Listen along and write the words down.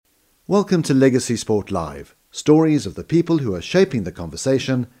Welcome to Legacy Sport Live, stories of the people who are shaping the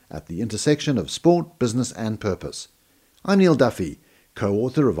conversation at the intersection of sport, business and purpose. I'm Neill Duffy,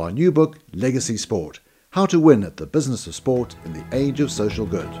 co-author of our new book, Legacy Sport, How to Win at the Business of Sport in the Age of Social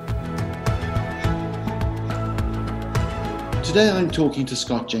Good. Today I'm talking to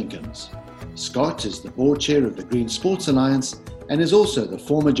Scott Jenkins. Scott is the board chair of the Green Sports Alliance and is also the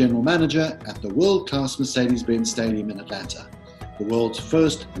former general manager at the world-class Mercedes-Benz Stadium in Atlanta, the world's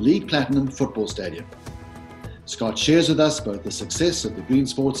first League Platinum football stadium. Scott shares with us both the success of the Green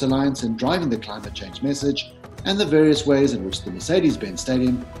Sports Alliance in driving the climate change message and the various ways in which the Mercedes-Benz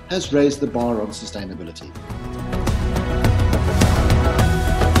Stadium has raised the bar on sustainability.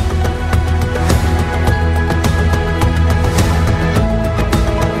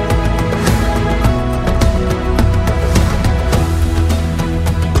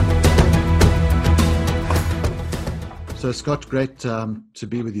 So Scott, great to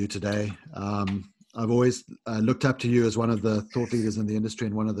be with you today. I've always looked up to you as one of the thought leaders in the industry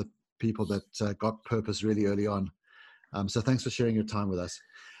and one of the people that got purpose really early on. So thanks for sharing your time with us.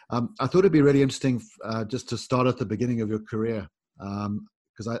 I thought it'd be really interesting just to start at the beginning of your career,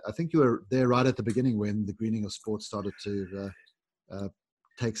 because I think you were there right at the beginning when the greening of sports started to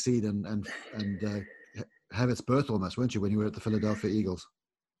take seed and have its birth almost, weren't you, when you were at the Philadelphia Eagles?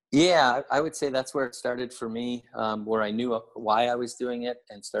 Yeah, I would say that's where it started for me, where I knew why I was doing it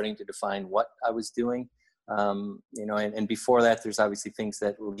and starting to define what I was doing. And before that, there's obviously things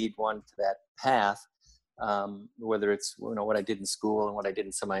that lead one to that path, whether it's, what I did in school and what I did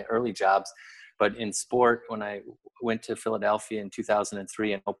in some of my early jobs. But in sport, when I went to Philadelphia in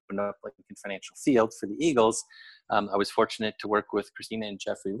 2003 and opened up Lincoln Financial Field for the Eagles, I was fortunate to work with Christina and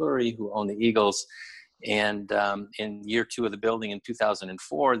Jeffrey Lurie, who own the Eagles. And in year two of the building in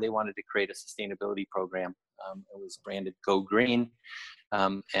 2004, they wanted to create a sustainability program. It was branded Go Green.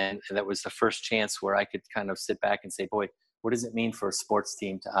 And that was the first chance where I could kind of sit back and say, boy, what does it mean for a sports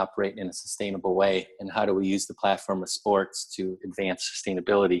team to operate in a sustainable way? And how do we use the platform of sports to advance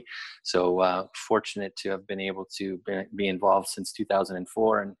sustainability? So fortunate to have been able to be involved since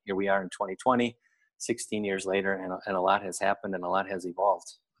 2004. And here we are in 2020, 16 years later, and a lot has happened and a lot has evolved.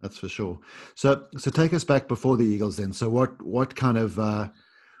 That's for sure. So take us back before the Eagles then. So what kind of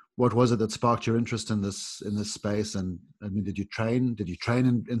what was it that sparked your interest in this space? And I mean, did you train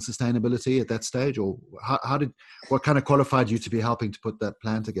in sustainability at that stage, or what kind of qualified you to be helping to put that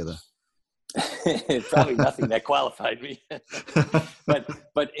plan together? Probably nothing that qualified me,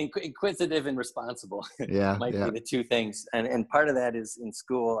 but inquisitive and responsible might be the two things. And part of that is in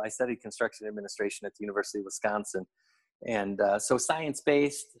school. I studied construction administration at the University of Wisconsin. And so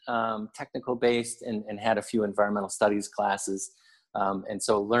science-based, technical-based, and had a few environmental studies classes. And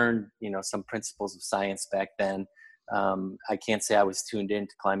so learned, some principles of science back then. I can't say I was tuned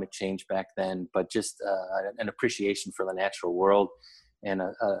into climate change back then, but just an appreciation for the natural world and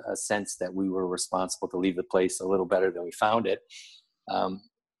a sense that we were responsible to leave the place a little better than we found it.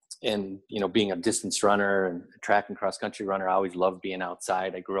 And, being a distance runner and a track and cross country runner, I always loved being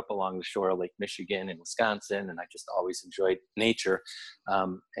outside. I grew up along the shore of Lake Michigan in Wisconsin, and I just always enjoyed nature.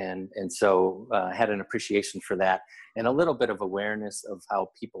 And so had an appreciation for that and a little bit of awareness of how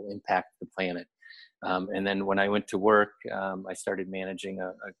people impact the planet. And then when I went to work, I started managing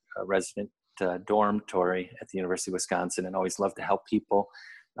a resident dormitory at the University of Wisconsin, and always loved to help people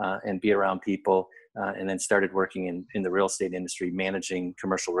and be around people. And then started working in the real estate industry, managing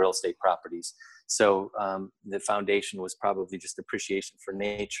commercial real estate properties. So the foundation was probably just appreciation for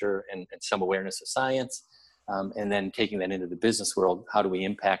nature and some awareness of science. And then taking that into the business world, how do we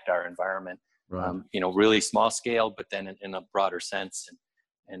impact our environment? Right. Really small scale, but then in a broader sense.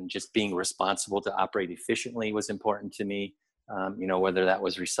 And just being responsible to operate efficiently was important to me. Whether that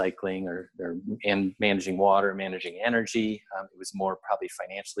was recycling and managing water, managing energy. It was more probably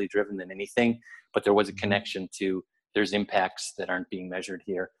financially driven than anything, but there was a connection to there's impacts that aren't being measured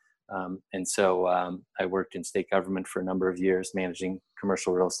here. And so I worked in state government for a number of years, managing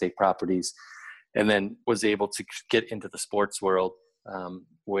commercial real estate properties, and then was able to get into the sports world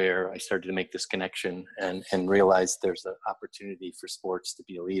where I started to make this connection and realized there's an opportunity for sports to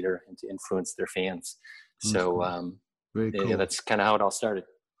be a leader and to influence their fans. So, very cool. Yeah, that's kind of how it all started.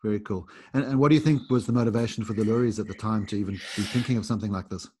 Very cool. And what do you think was the motivation for the Luries at the time to even be thinking of something like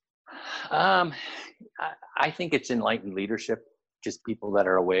this? I think it's enlightened leadership, just people that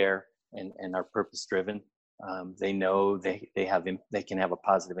are aware and are purpose driven. They know they can have a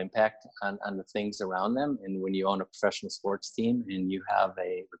positive impact on the things around them. And when you own a professional sports team and you have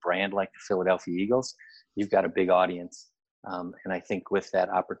a brand like the Philadelphia Eagles, you've got a big audience. And I think with that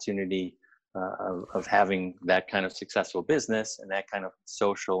opportunity of having that kind of successful business and that kind of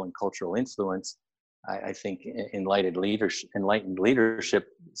social and cultural influence, I think enlightened leadership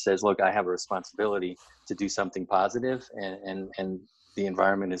says, look, I have a responsibility to do something positive, and the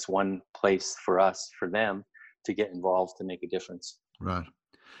environment is one place for them to get involved to make a difference. Right.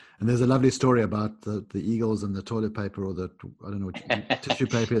 And there's a lovely story about the eagles and the toilet paper, or tissue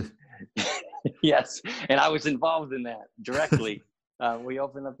paper. Yes, and I was involved in that directly. We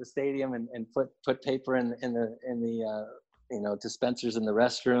opened up the stadium and put paper in the dispensers in the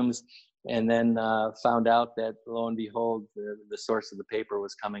restrooms, and then found out that, lo and behold, the source of the paper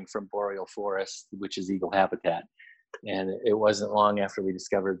was coming from boreal forest, which is eagle habitat. And it wasn't long after we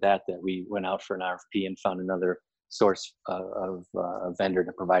discovered that we went out for an RFP and found another source of a vendor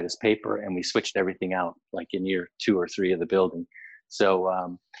to provide us paper, and we switched everything out like in year 2 or 3 of the building. So,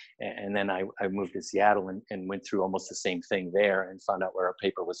 and then I moved to Seattle and went through almost the same thing there, and found out where our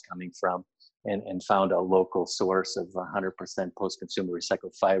paper was coming from, and found a local source of 100% post-consumer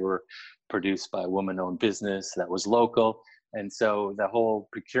recycled fiber produced by a woman-owned business that was local. And so the whole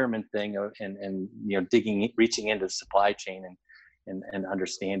procurement thing and reaching into the supply chain and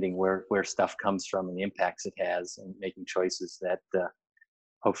understanding where stuff comes from and the impacts it has, and making choices that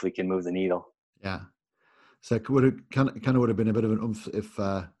hopefully can move the needle. Yeah. So it would have been a bit of an oomph if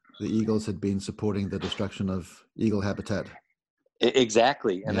the Eagles had been supporting the destruction of eagle habitat.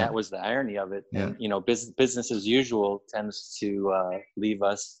 Exactly. And that was the irony of it. Yeah. And, business as usual tends to leave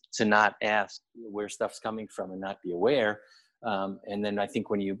us to not ask where stuff's coming from and not be aware. And then I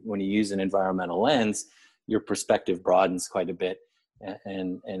think when you use an environmental lens, your perspective broadens quite a bit.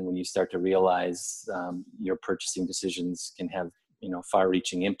 And when you start to realize your purchasing decisions can have,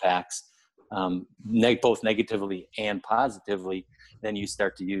 far-reaching impacts, both negatively and positively, then you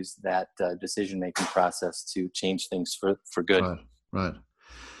start to use that decision-making process to change things for good. Right.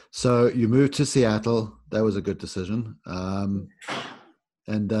 So you moved to Seattle. That was a good decision.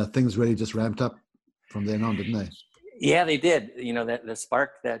 And things really just ramped up from then on, didn't they? Yeah, they did. That the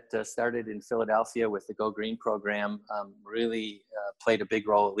spark that started in Philadelphia with the Go Green program really played a big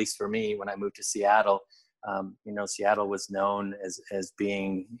role, at least for me, when I moved to Seattle. Seattle was known as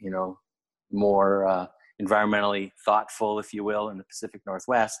being, more environmentally thoughtful, if you will, in the Pacific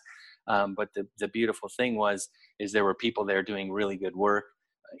Northwest. But the beautiful thing is there were people there doing really good work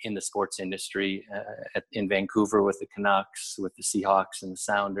in the sports industry in Vancouver with the Canucks, with the Seahawks and the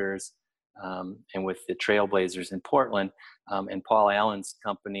Sounders, and with the Trailblazers in Portland. And Paul Allen's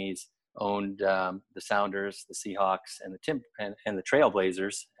companies owned the Sounders, the Seahawks, and the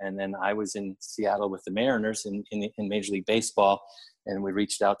Trailblazers. And then I was in Seattle with the Mariners in Major League Baseball, and we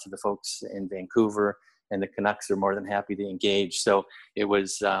reached out to the folks in Vancouver, and the Canucks are more than happy to engage. So it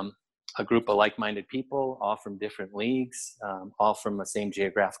was a group of like-minded people, all from different leagues, all from the same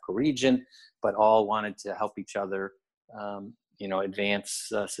geographical region, but all wanted to help each other, advance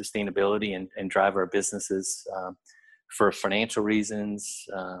sustainability and drive our businesses for financial reasons,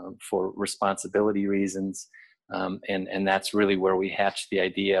 for responsibility reasons. And that's really where we hatched the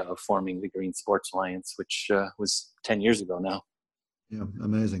idea of forming the Green Sports Alliance, which was 10 years ago now. Yeah,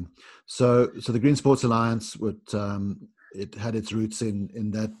 amazing. So the Green Sports Alliance it had its roots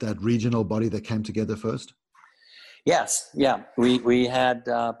in that regional body that came together first? Yes. Yeah. We had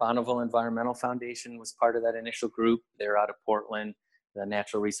Bonneville Environmental Foundation was part of that initial group. They're out of Portland. The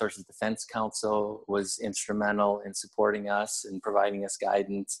Natural Resources Defense Council was instrumental in supporting us and providing us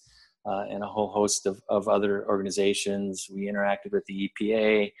guidance, and a whole host of other organizations. We interacted with the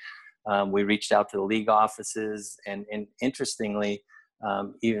EPA. We reached out to the league offices, and interestingly,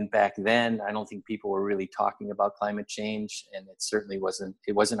 even back then, I don't think people were really talking about climate change, and it certainly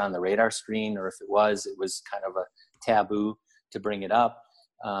wasn't on the radar screen, or if it was kind of a taboo to bring it up.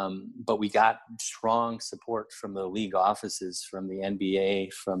 But we got strong support from the league offices, from the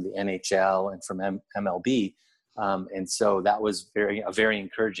NBA, from the NHL, and from MLB. And so that was a very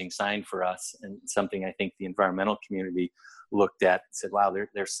encouraging sign for us, and something I think the environmental community looked at and said, wow,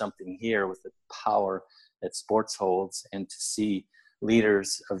 there's something here with the power that sports holds, and to see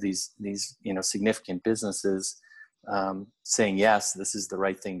leaders of these significant businesses saying, yes, this is the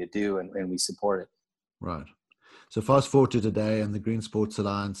right thing to do, and we support it. Right. So fast forward to today, and the Green Sports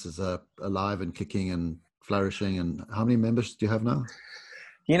Alliance is alive and kicking and flourishing. And how many members do you have now?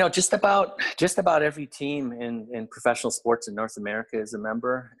 Just about every team in professional sports in North America is a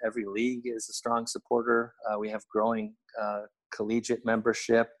member. Every league is a strong supporter. We have growing collegiate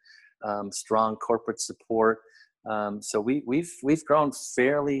membership, strong corporate support. So we've grown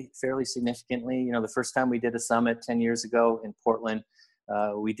fairly significantly. The first time we did a summit 10 years ago in Portland,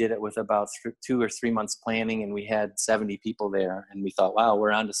 we did it with about 2 or 3 months planning, and we had 70 people there, and we thought, wow,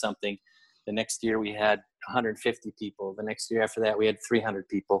 we're onto something. The next year we had 150 people. The next year after that, we had 300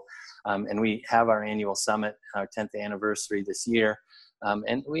 people. And we have our annual summit, our 10th anniversary this year.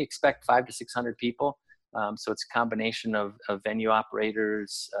 And we expect 500 to 600 people. So it's a combination of venue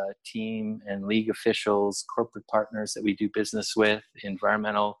operators, team and league officials, corporate partners that we do business with,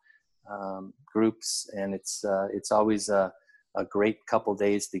 environmental groups. And it's always a great couple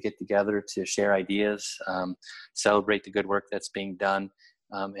days to get together to share ideas, celebrate the good work that's being done.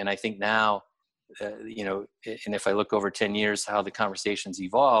 And I think now, and if I look over 10 years, how the conversations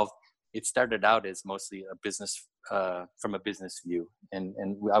evolved, it started out as mostly a business, from a business view. And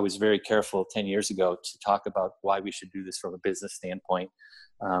I was very careful 10 years ago to talk about why we should do this from a business standpoint,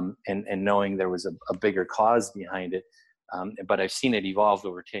 and knowing there was a bigger cause behind it. But I've seen it evolve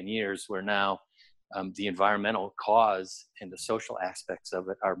over 10 years where now the environmental cause and the social aspects of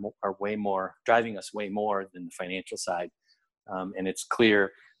it are way more, driving us way more than the financial side. And it's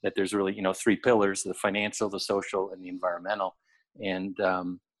clear that there's really, 3 pillars: the financial, the social, and the environmental. And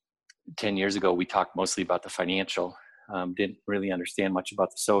 10 years ago, we talked mostly about the financial, didn't really understand much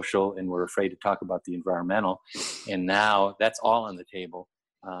about the social, and were afraid to talk about the environmental. And now that's all on the table.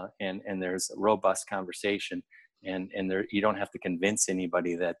 And there's a robust conversation, and there, you don't have to convince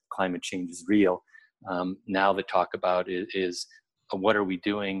anybody that climate change is real. Now the talk about is what are we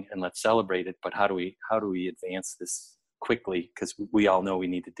doing, and let's celebrate it. But how do we advance this quickly? Because we all know we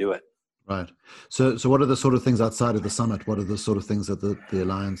need to do it. Right. So what are the sort of things outside of the summit? What are the sort of things that the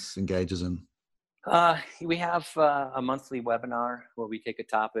Alliance engages in? We have a monthly webinar where we take a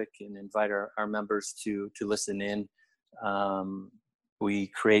topic and invite our members to listen in. We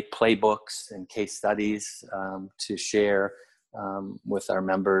create playbooks and case studies to share with our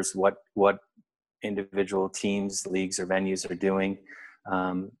members what individual teams, leagues, or venues are doing.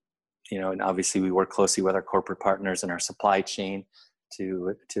 And obviously we work closely with our corporate partners and our supply chain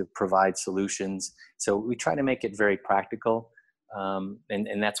to provide solutions. So we try to make it very practical.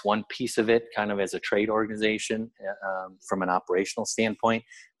 And that's one piece of it, kind of as a trade organization, from an operational standpoint.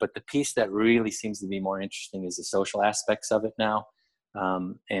 But the piece that really seems to be more interesting is the social aspects of it now.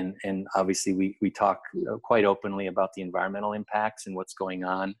 And obviously we talk quite openly about the environmental impacts and what's going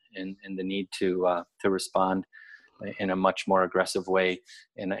on, and the need to respond in a much more aggressive way.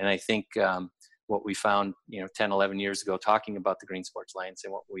 And I think what we found 10, 11 years ago talking about the Green Sports Alliance,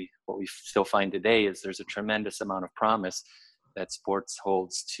 and what we still find today, is there's a tremendous amount of promise that sports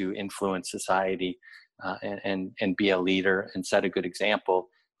holds to influence society, and be a leader and set a good example.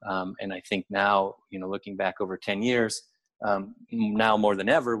 And I think now, looking back over 10 years, now more than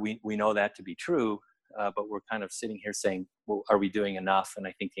ever, we know that to be true, but we're kind of sitting here saying, well, are we doing enough? And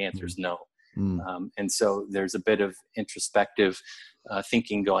I think the answer is no. And so there's a bit of introspective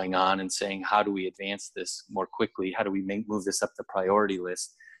thinking going on, and saying, how do we advance this more quickly? How do we move this up the priority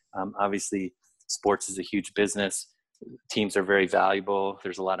list? Obviously, sports is a huge business. Teams are very valuable.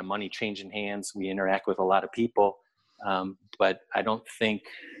 There's a lot of money changing hands. We interact with a lot of people. But I don't think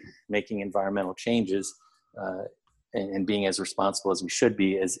making environmental changes and being as responsible as we should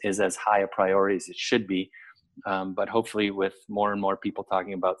be is as high a priority as it should be. But hopefully, with more and more people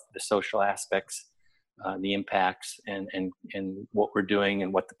talking about the social aspects, the impacts, and what we're doing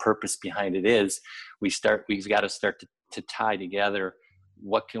and what the purpose behind it is, we've got to start to tie together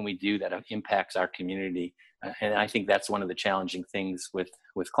what can we do that impacts our community. And I think that's one of the challenging things with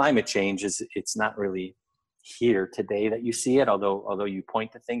climate change, is it's not really here today that you see it, although you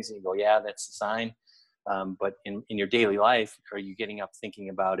point to things and you go, yeah, that's a sign. But in your daily life, are you getting up thinking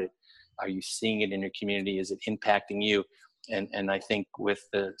about it? Are you seeing it in your community? Is it impacting you? And I think with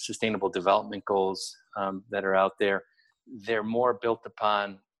the sustainable development goals that are out there, they're more built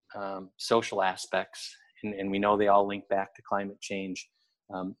upon social aspects. And we know they all link back to climate change.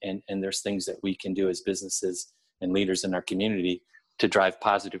 And there's things that we can do as businesses and leaders in our community to drive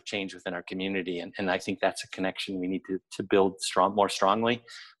positive change within our community. And I think that's a connection we need to build more strongly,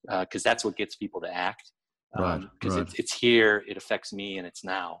 because that's what gets people to act. Because it's here, it affects me, and it's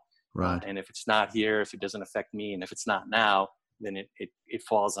now. Right. And if it's not here, if it doesn't affect me, and if it's not now, then it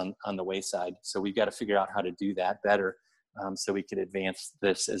falls on the wayside. So we've got to figure out how to do that better, so we could advance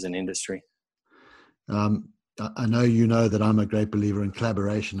this as an industry. I know that I'm a great believer in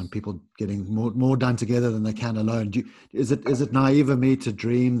collaboration and people getting more done together than they can alone. Is it naive of me to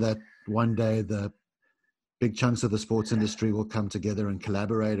dream that one day the big chunks of the sports industry will come together and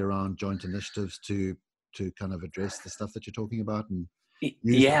collaborate around joint initiatives to kind of address the stuff that you're talking about, and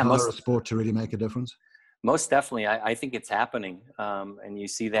use the power of sport to really make a difference? Most definitely. I think it's happening. And you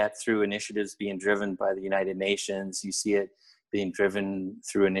see that through initiatives being driven by the United Nations. You see it being driven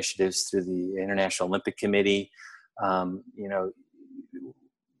through initiatives through the International Olympic Committee.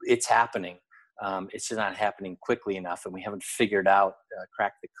 it's happening. It's just not happening quickly enough, and we haven't figured out,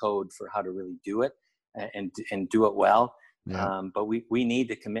 cracked the code for how to really do it and do it well. Yeah. But we need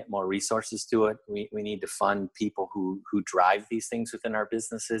to commit more resources to it. We need to fund people who drive these things within our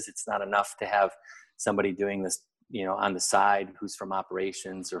businesses. It's not enough to have somebody doing this, on the side, who's from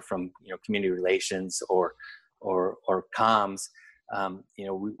operations or from, community relations or comms.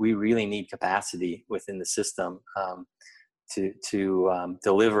 We really need capacity within the system to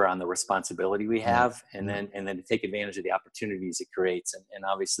deliver on the responsibility we have, and then to take advantage of the opportunities it creates. And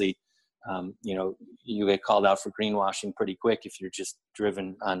obviously, you get called out for greenwashing pretty quick if you're just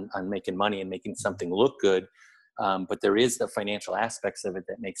driven on making money and making something look good. But there is the financial aspects of it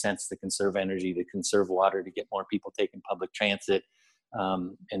that make sense, to conserve energy, to conserve water, to get more people taking public transit.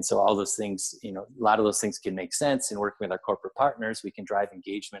 And so all those things, a lot of those things can make sense. And working with our corporate partners, we can drive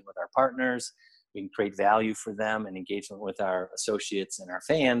engagement with our partners. We can create value for them and engagement with our associates and our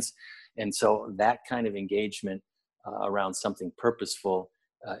fans. And so that kind of engagement around something purposeful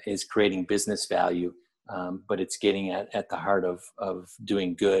is creating business value, but it's getting at the heart of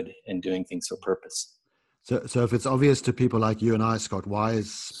doing good and doing things for purpose. So if it's obvious to people like you and I, Scott, why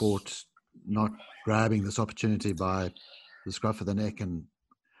is sport not grabbing this opportunity by the scruff of the neck and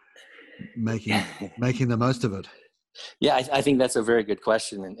making the most of it? Yeah, I think that's a very good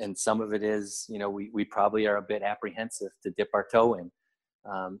question. And some of it is, we probably are a bit apprehensive to dip our toe in.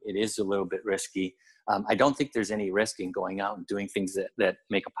 It is a little bit risky. I don't think there's any risk in going out and doing things that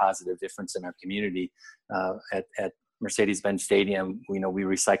make a positive difference in our community. At Mercedes-Benz Stadium, we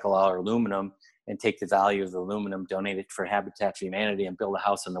recycle all our aluminum and take the value of the aluminum, donate it for Habitat for Humanity, and build a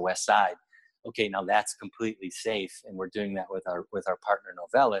house on the west side. Okay, now that's completely safe, and we're doing that with our partner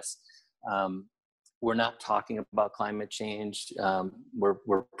Novelis. We're not talking about climate change.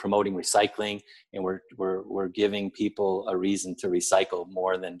 We're promoting recycling, and we're giving people a reason to recycle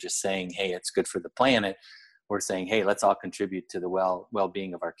more than just saying, hey, it's good for the planet. We're saying, hey, let's all contribute to the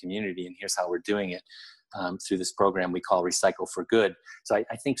well-being of our community, and here's how we're doing it through this program we call Recycle for Good. So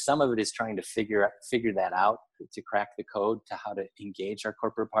I think some of it is trying to figure that out, to crack the code to how to engage our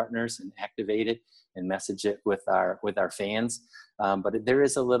corporate partners and activate it and message it with our fans. But there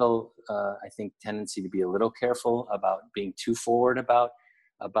is a little, I think, tendency to be a little careful about being too forward about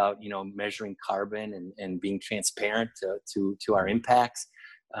measuring carbon and being transparent to our impacts,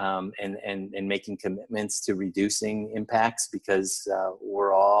 and making commitments to reducing impacts, because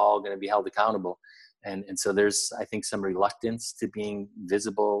we're all going to be held accountable. And so there's, I think, some reluctance to being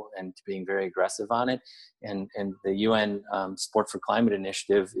visible and to being very aggressive on it. And the UN Sport for Climate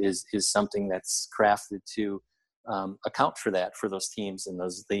Initiative is something that's crafted to account for that, for those teams and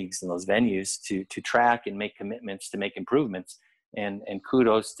those leagues and those venues to track and make commitments to make improvements. And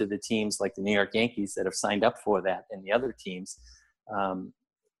kudos to the teams like the New York Yankees that have signed up for that, and the other teams,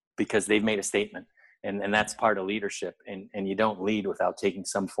 because they've made a statement. And that's part of leadership. And you don't lead without taking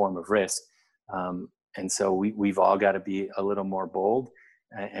some form of risk. And so we've all got to be a little more bold,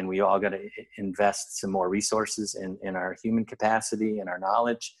 and we all got to invest some more resources in our human capacity and our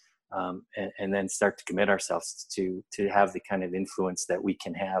knowledge, and then start to commit ourselves to have the kind of influence that we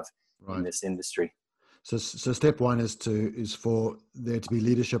can have in this industry. So step one is for there to be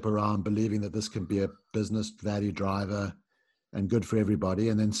leadership around believing that this can be a business value driver and good for everybody.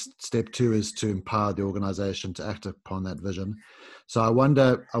 And then step two is to empower the organization to act upon that vision. So I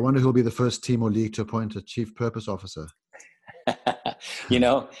wonder who'll be the first team or league to appoint a chief purpose officer.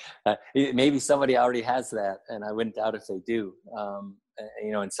 Maybe somebody already has that, and I wouldn't doubt if they do.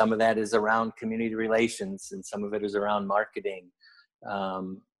 And some of that is around community relations, and some of it is around marketing.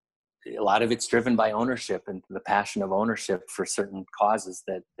 A lot of it's driven by ownership and the passion of ownership for certain causes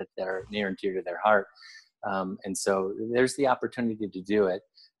that are near and dear to their heart. And so there's the opportunity to do it.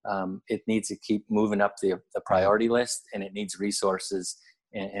 It needs to keep moving up the priority list, and it needs resources,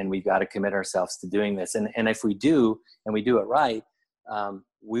 and we've got to commit ourselves to doing this. And if we do, and we do it right,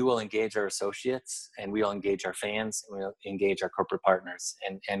 we will engage our associates, and we will engage our fans, and we'll engage our corporate partners,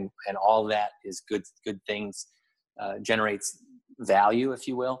 and all that is good things, generates value, if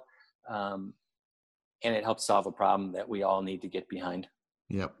you will. And it helps solve a problem that we all need to get behind.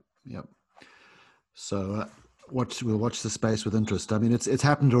 Yep. So we'll watch the space with interest. I mean, it's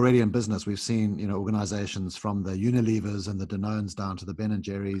happened already in business. We've seen, organizations from the Unilevers and the Danones down to the Ben and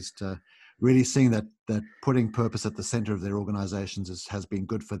Jerry's to really seeing that putting purpose at the center of their organizations has been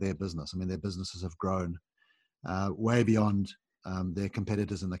good for their business. I mean, their businesses have grown way beyond their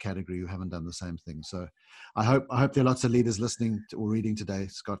competitors in the category who haven't done the same thing. So I hope there are lots of leaders listening or reading today,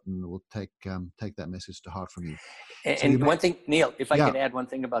 Scott, and will take that message to heart from you. And one thing, Neill, if I could add one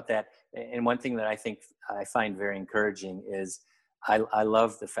thing about that, and one thing that I think I find very encouraging is I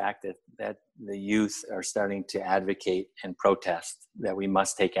love the fact that the youth are starting to advocate and protest that we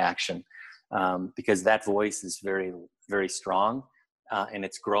must take action, because that voice is very, very strong, and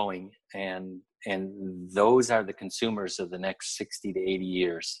it's growing. And those are the consumers of the next 60 to 80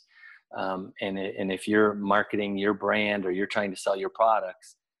 years. And if you're marketing your brand or you're trying to sell your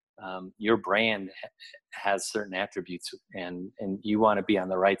products, your brand has certain attributes, and you want to be on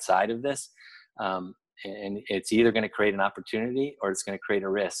the right side of this. And it's either going to create an opportunity or it's going to create a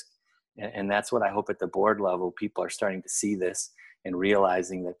risk. And that's what I hope at the board level, people are starting to see this and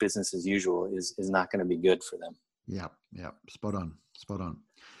realizing that business as usual is not going to be good for them. Yeah. Spot on.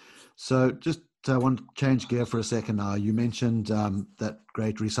 So just want to change gear for a second now. You mentioned that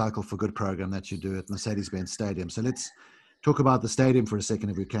great Recycle for Good program that you do at Mercedes-Benz Stadium. So let's talk about the stadium for a second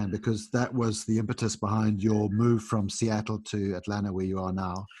if we can, because that was the impetus behind your move from Seattle to Atlanta, where you are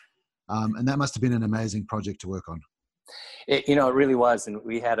now. And that must have been an amazing project to work on. It really was. And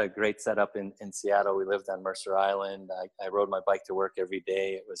we had a great setup in Seattle. We lived on Mercer Island. I rode my bike to work every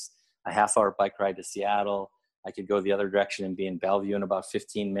day. It was a half-hour bike ride to Seattle. I could go the other direction and be in Bellevue in about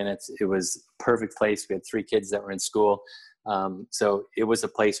 15 minutes. It was a perfect place. We had 3 kids that were in school. So it was a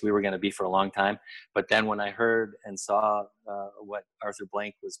place we were going to be for a long time. But then when I heard and saw what Arthur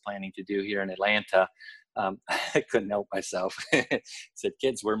Blank was planning to do here in Atlanta, I couldn't help myself. Said,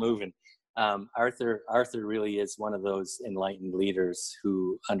 kids, we're moving. Arthur really is one of those enlightened leaders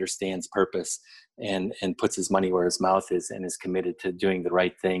who understands purpose and puts his money where his mouth is and is committed to doing the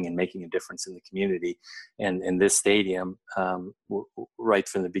right thing and making a difference in the community. And in this stadium, right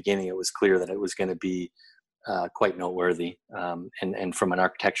from the beginning, it was clear that it was going to be quite noteworthy. And from an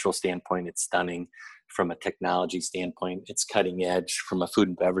architectural standpoint, it's stunning. From a technology standpoint, it's cutting edge. From a food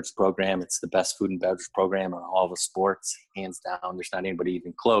and beverage program, it's the best food and beverage program in all the sports, hands down. There's not anybody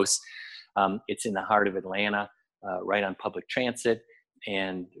even close. It's in the heart of Atlanta, right on public transit.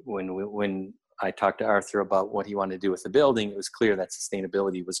 And when I talked to Arthur about what he wanted to do with the building, it was clear that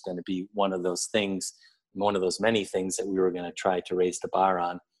sustainability was going to be one of those things, one of those many things that we were going to try to raise the bar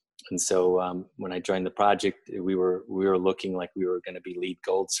on. And so when I joined the project, we were looking like we were going to be LEED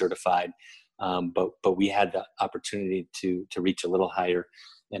Gold certified, but we had the opportunity to reach a little higher.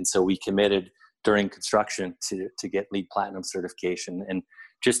 And so we committed during construction to get LEED Platinum certification. And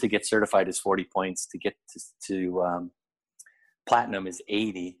just to get certified is 40 points. To get to Platinum is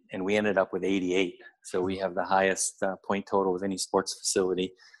 80, and we ended up with 88. So we have the highest point total of any sports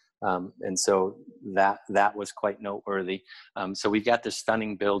facility. And so that was quite noteworthy. So we've got this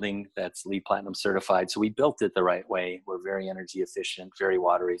stunning building that's LEED Platinum certified. So we built it the right way. We're very energy efficient, very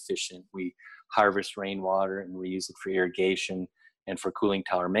water efficient. We harvest rainwater and reuse it for irrigation and for cooling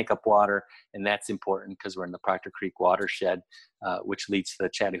tower makeup water. And that's important because we're in the Proctor Creek watershed, which leads to the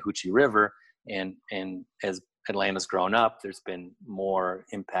Chattahoochee River. And as Atlanta's grown up, there's been more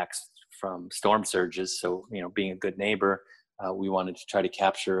impacts from storm surges. So, being a good neighbor, we wanted to try to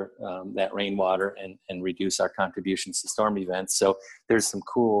capture that rainwater and reduce our contributions to storm events. So there's some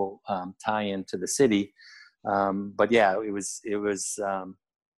cool tie-in to the city. But yeah, it was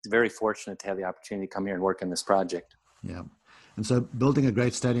very fortunate to have the opportunity to come here and work on this project. Yeah. And so building a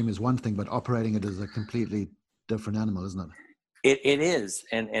great stadium is one thing, but operating it is a completely different animal, isn't it? It is.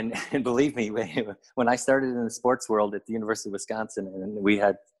 And believe me, when I started in the sports world at the University of Wisconsin, and we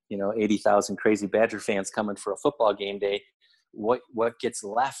had, 80,000 crazy Badger fans coming for a football game day, what gets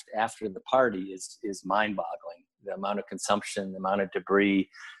left after the party is mind-boggling. The amount of consumption, the amount of debris,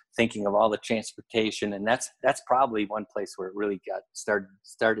 thinking of all the transportation. And that's probably one place where it really got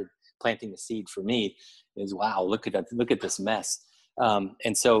started planting the seed for me is, wow, look at this mess.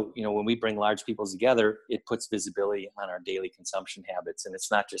 And so, when we bring large peoples together, it puts visibility on our daily consumption habits. And it's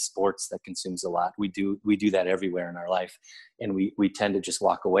not just sports that consumes a lot. We do that everywhere in our life. And we tend to just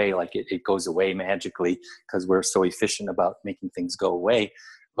walk away like it goes away magically because we're so efficient about making things go away.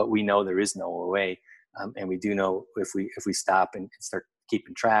 But we know there is no way. And we do know if we stop and start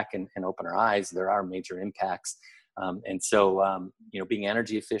keeping track and open our eyes, there are major impacts. And so, being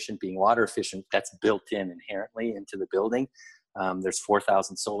energy efficient, being water efficient, that's built in inherently into the building. There's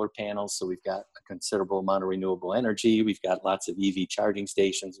 4,000 solar panels, so we've got a considerable amount of renewable energy. We've got lots of EV charging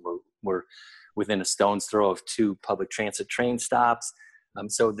stations. We're within a stone's throw of 2 public transit train stops.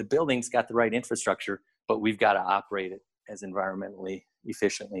 So the building's got the right infrastructure, but we've got to operate it as environmentally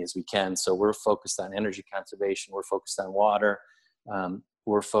efficiently as we can. So we're focused on energy conservation. We're focused on water.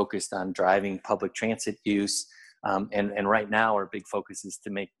 We're focused on driving public transit use. And right now our big focus is to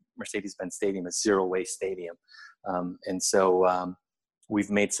make Mercedes-Benz Stadium a zero-waste stadium. And so we've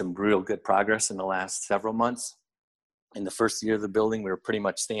made some real good progress in the last several months. In the first year of the building, we were pretty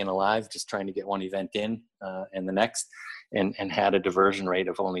much staying alive, just trying to get one event in and the next. and had a diversion rate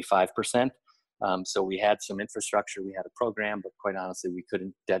of only 5%. So we had some infrastructure, we had a program, but quite honestly, we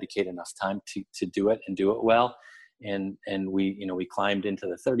couldn't dedicate enough time to do it and do it well. And we climbed into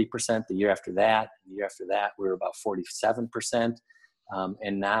the 30% the year after that. The year after that, we were about 47%.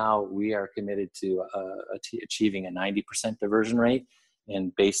 And now we are committed to achieving a 90% diversion rate.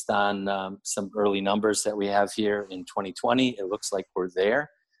 And based on some early numbers that we have here in 2020, it looks like we're there.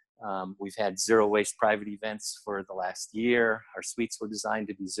 We've had zero waste private events for the last year. Our suites were designed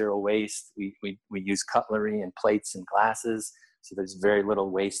to be zero waste. We use cutlery and plates and glasses, so there's very little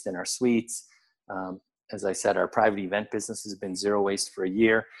waste in our suites. As I said, our private event business has been zero waste for a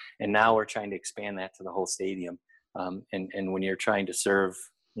year, and now we're trying to expand that to the whole stadium. And when you're trying to serve,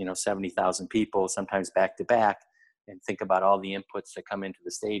 70,000 people, sometimes back to back, and think about all the inputs that come into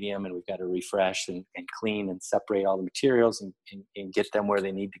the stadium, and we've got to refresh and clean and separate all the materials and get them where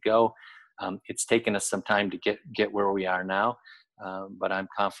they need to go. It's taken us some time to get where we are now, but I'm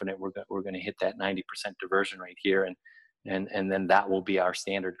confident we're going to hit that 90% diversion rate here, and then that will be our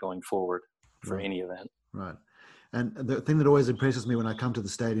standard going forward for any event. Right. And the thing that always impresses me when I come to the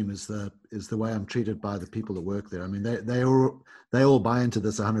stadium is the way I'm treated by the people that work there. I mean, they all buy into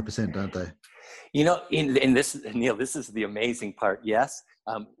this 100%, don't they? In this, Neill, this is the amazing part. Yes,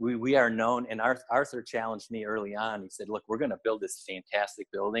 we are known, and Arthur challenged me early on. He said, "Look, we're going to build this fantastic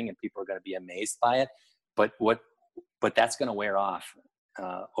building, and people are going to be amazed by it. But that's going to wear off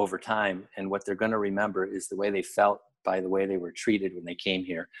over time, and what they're going to remember is the way they felt by the way they were treated when they came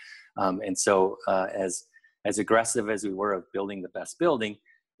here." And so, as aggressive as we were of building the best building,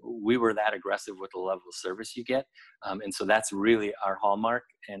 we were that aggressive with the level of service you get. And so that's really our hallmark.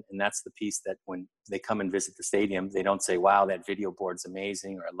 And that's the piece that when they come and visit the stadium, they don't say, "Wow, that video board's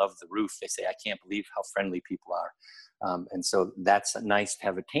amazing," or "I love the roof." They say, "I can't believe how friendly people are." And so that's nice to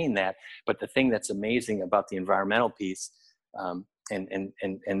have attained that. But the thing that's amazing about the environmental piece,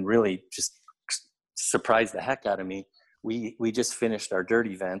 and really just surprised the heck out of me, we just finished our dirt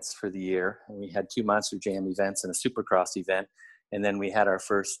events for the year. And we had 2 Monster Jam events and a Supercross event. And then we had our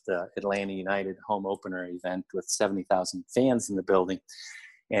first Atlanta United home opener event with 70,000 fans in the building.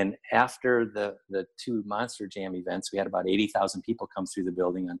 And after the 2 Monster Jam events, we had about 80,000 people come through the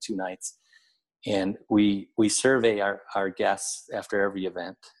building on 2 nights. And we survey our guests after every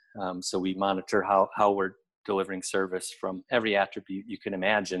event. So we monitor how we're delivering service from every attribute you can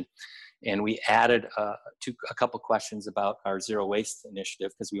imagine. And we added a couple questions about our zero waste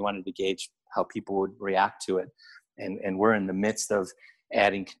initiative because we wanted to gauge how people would react to it. And we're in the midst of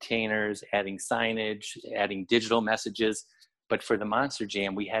adding containers, adding signage, adding digital messages. But for the Monster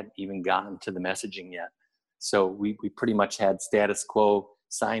Jam, we hadn't even gotten to the messaging yet. So we pretty much had status quo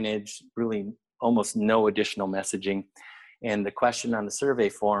signage, really almost no additional messaging. And the question on the survey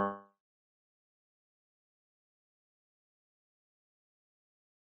form,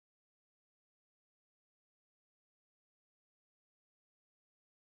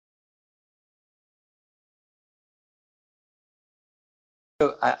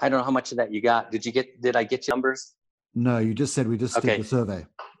 so I don't know how much of that you got. Did I get your numbers? No, you just said we just did the survey.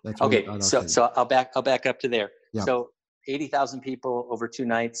 That's okay. So I'll back up to there. Yeah. So 80,000 people over 2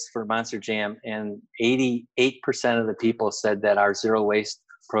 nights for Monster Jam, and 88% of the people said that our zero waste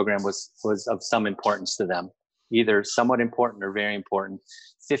program was of some importance to them, either somewhat important or very important.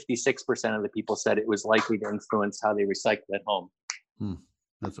 56% of the people said it was likely to influence how they recycle at home.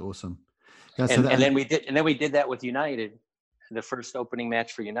 That's awesome. Yeah, and then we did that with United, the first opening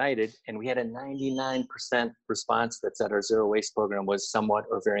match for United, and we had a 99% response that said our zero waste program was somewhat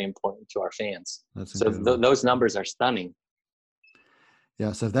or very important to our fans. So those numbers are stunning.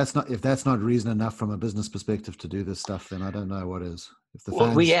 Yeah. So if that's not reason enough from a business perspective to do this stuff, then I don't know what is. If the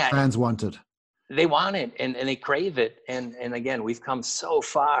fans want it. They want it and they crave it. And again, we've come so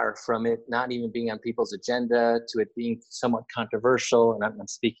far from it not even being on people's agenda to it being somewhat controversial. And I'm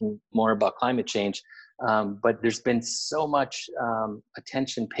speaking more about climate change. But there's been so much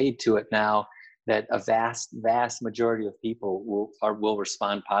attention paid to it now that a vast majority of people will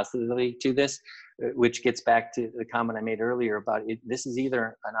respond positively to this, which gets back to the comment I made earlier about it. This is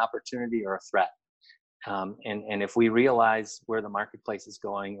either an opportunity or a threat. And if we realize where the marketplace is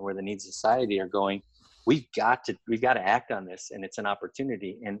going and where the needs of society are going, we've got to act on this, and it's an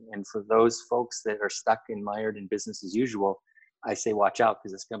opportunity. And for those folks that are stuck and mired in business as usual, I say watch out,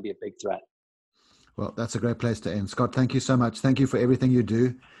 because it's going to be a big threat. Well, that's a great place to end. Scott, thank you so much. Thank you for everything you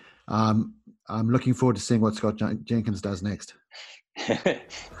do. I'm looking forward to seeing what Scott Jenkins does next.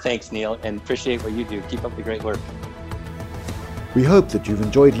 Thanks, Neill, and appreciate what you do. Keep up the great work. We hope that you've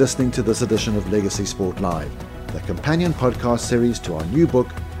enjoyed listening to this edition of Legacy Sport Live, the companion podcast series to our new book,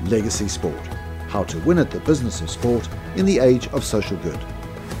 Legacy Sport: How to Win at the Business of Sport in the age of social good.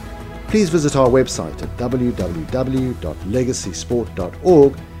 Please visit our website at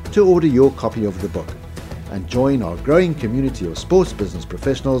www.legacysport.org to order your copy of the book and join our growing community of sports business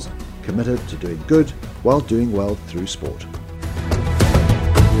professionals committed to doing good while doing well through sport.